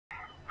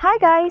Hi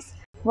guys!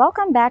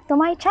 Welcome back to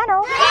my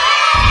channel!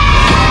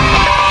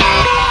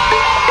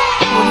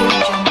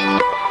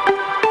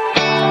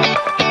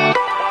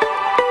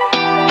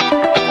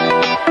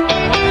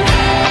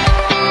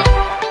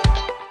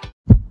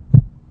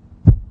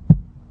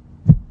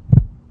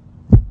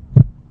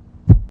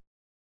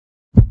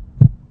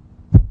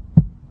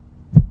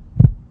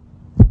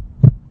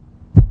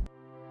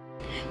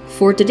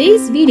 For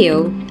today's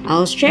video,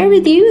 I'll share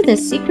with you the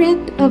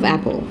secret of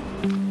apple.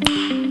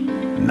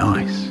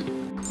 Nice.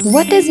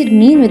 What does it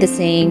mean with the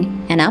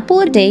saying, an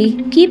apple a day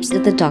keeps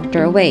the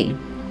doctor away?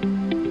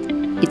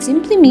 It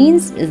simply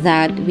means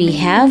that we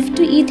have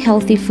to eat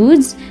healthy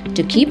foods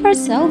to keep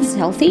ourselves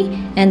healthy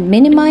and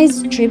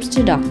minimize trips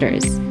to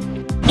doctors.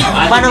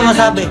 Paano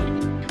masabi?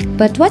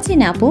 But what's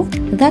in apple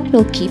that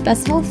will keep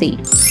us healthy?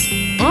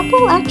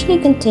 Apple actually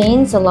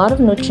contains a lot of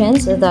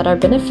nutrients that are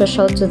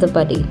beneficial to the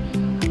body.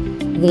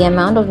 The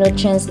amount of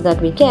nutrients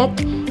that we get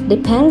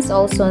depends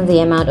also on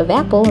the amount of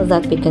apple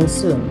that we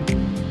consume.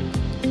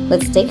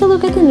 Let's take a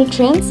look at the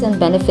nutrients and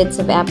benefits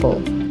of apple.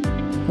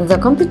 The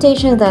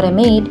computation that I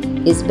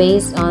made is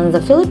based on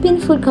the Philippine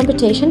Food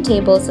Computation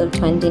Tables of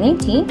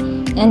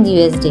 2019 and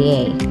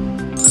USDA.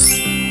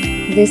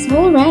 This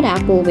whole red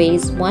apple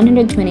weighs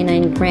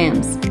 129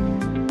 grams.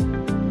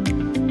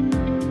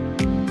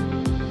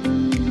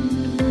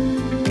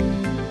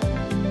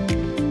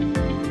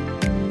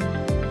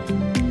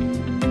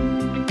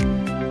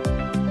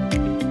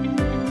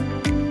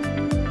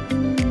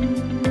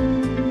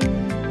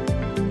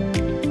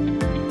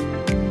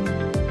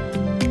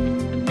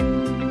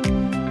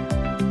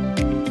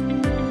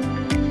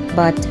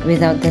 But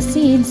without the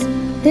seeds,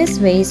 this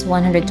weighs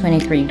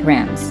 123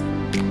 grams.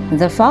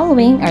 The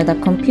following are the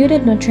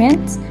computed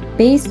nutrients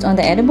based on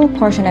the edible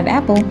portion of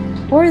apple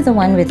or the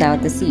one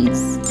without the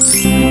seeds.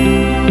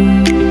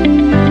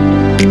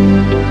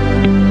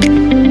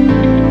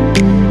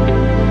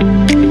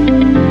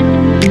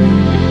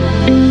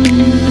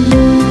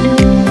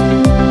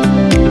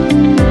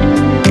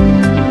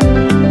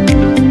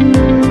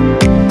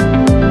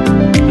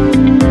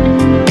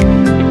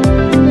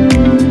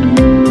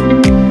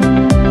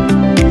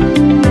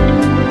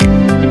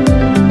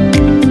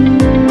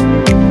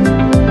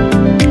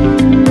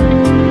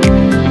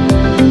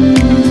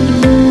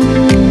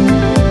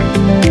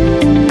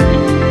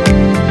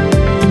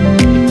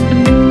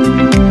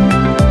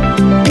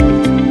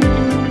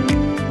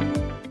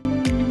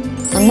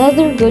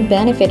 Another good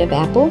benefit of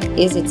apple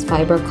is its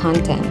fiber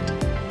content.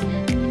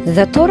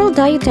 The total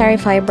dietary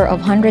fiber of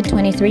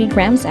 123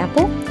 grams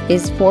apple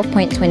is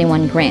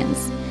 4.21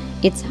 grams.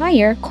 It's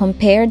higher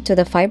compared to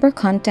the fiber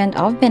content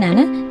of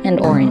banana and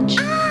orange.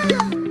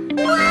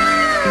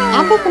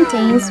 Apple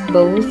contains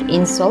both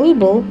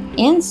insoluble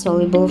and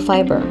soluble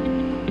fiber.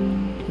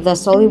 The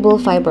soluble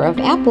fiber of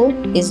apple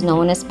is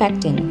known as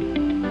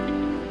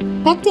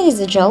pectin. Pectin is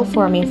a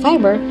gel-forming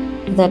fiber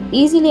that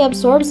easily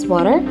absorbs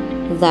water.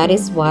 That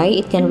is why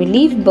it can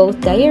relieve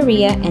both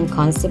diarrhea and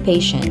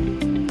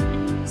constipation.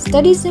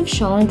 Studies have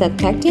shown that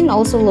pectin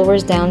also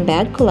lowers down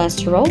bad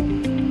cholesterol,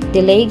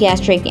 delay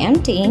gastric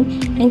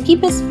emptying, and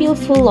keep us feel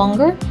full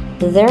longer,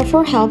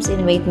 therefore helps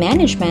in weight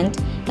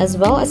management as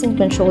well as in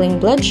controlling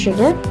blood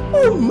sugar.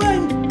 Oh my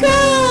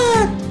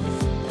God!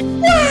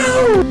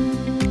 Wow!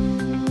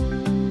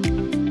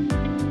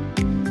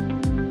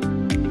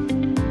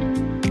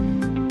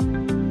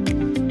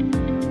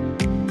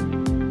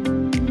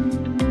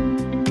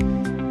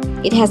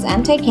 It has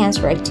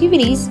anti-cancer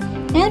activities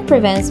and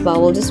prevents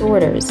bowel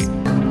disorders.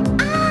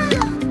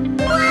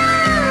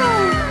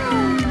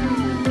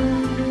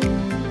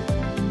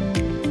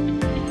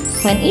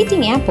 When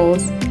eating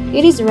apples,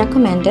 it is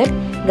recommended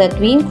that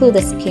we include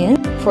the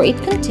skin, for it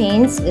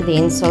contains the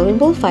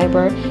insoluble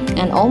fiber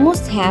and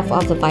almost half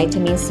of the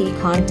vitamin C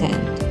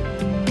content.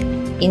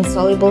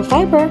 Insoluble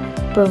fiber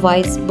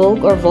provides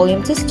bulk or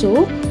volume to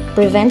stool,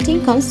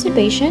 preventing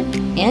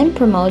constipation and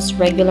promotes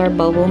regular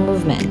bowel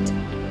movement.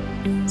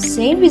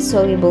 Same with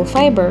soluble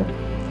fiber.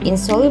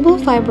 Insoluble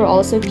fiber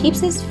also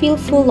keeps us feel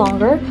full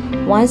longer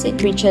once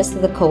it reaches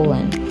the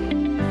colon.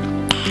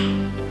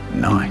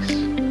 Nice.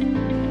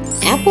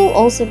 Apple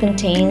also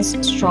contains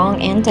strong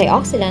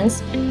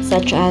antioxidants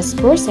such as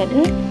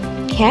quercetin,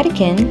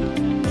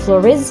 catechin,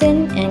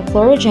 fluorescein, and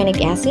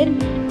chlorogenic acid,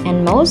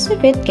 and most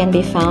of it can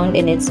be found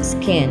in its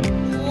skin.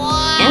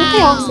 Wow.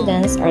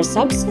 Antioxidants are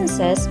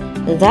substances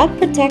that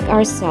protect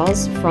our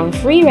cells from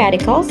free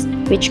radicals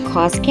which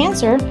cause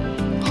cancer,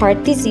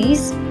 heart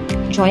disease,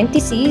 joint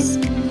disease,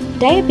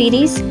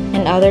 diabetes,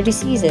 and other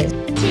diseases.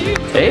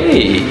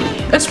 Hey,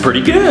 that's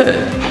pretty good.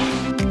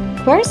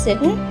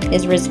 Quercetin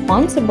is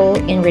responsible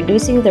in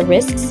reducing the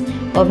risks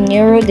of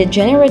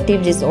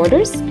neurodegenerative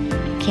disorders,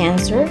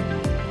 cancer,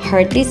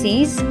 heart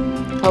disease,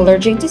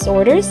 allergic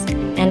disorders,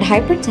 and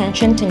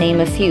hypertension, to name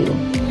a few.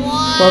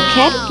 While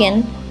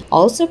catechin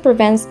also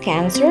prevents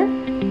cancer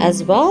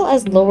as well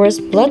as lowers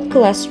blood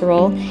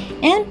cholesterol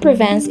and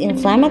prevents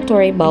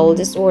inflammatory bowel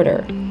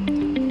disorder.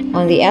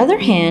 On the other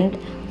hand,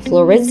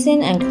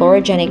 fluorescein and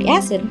chlorogenic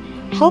acid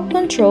help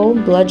control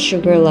blood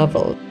sugar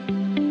level.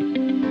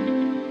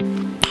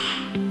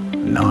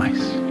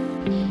 Nice.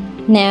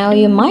 Now,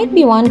 you might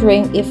be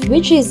wondering if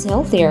which is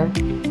healthier,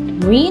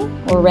 green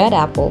or red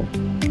apple.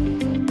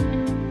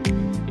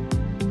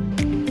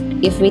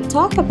 If we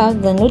talk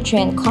about the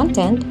nutrient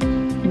content,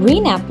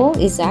 green apple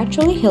is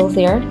actually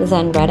healthier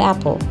than red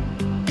apple.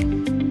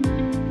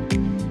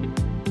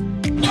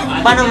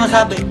 Paano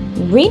masabi?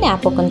 Green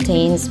apple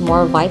contains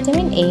more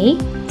vitamin A,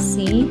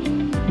 C,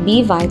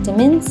 B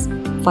vitamins,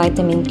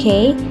 vitamin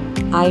K,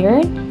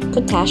 iron,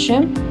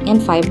 potassium,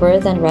 and fiber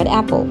than red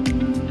apple.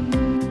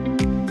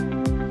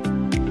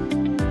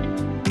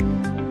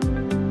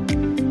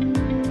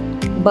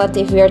 But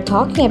if we are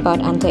talking about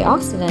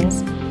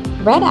antioxidants,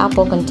 red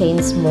apple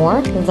contains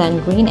more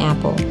than green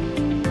apple.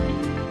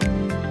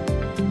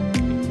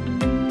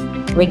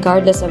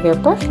 Regardless of your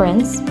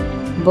preference,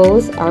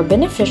 both are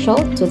beneficial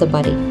to the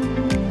body.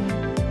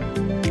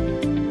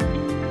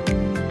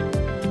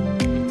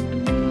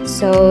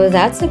 So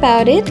that's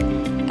about it.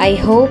 I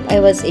hope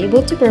I was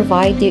able to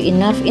provide you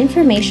enough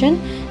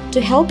information to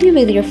help you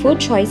with your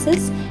food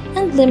choices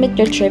and limit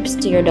your trips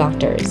to your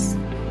doctors.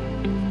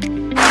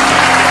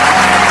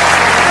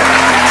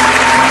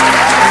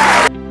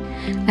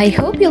 I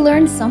hope you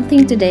learned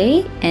something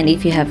today, and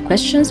if you have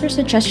questions or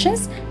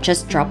suggestions,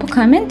 just drop a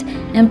comment,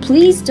 and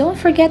please don't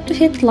forget to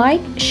hit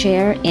like,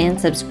 share, and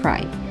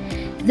subscribe.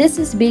 This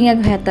is Being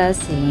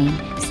Agujetas saying,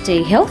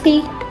 stay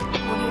healthy!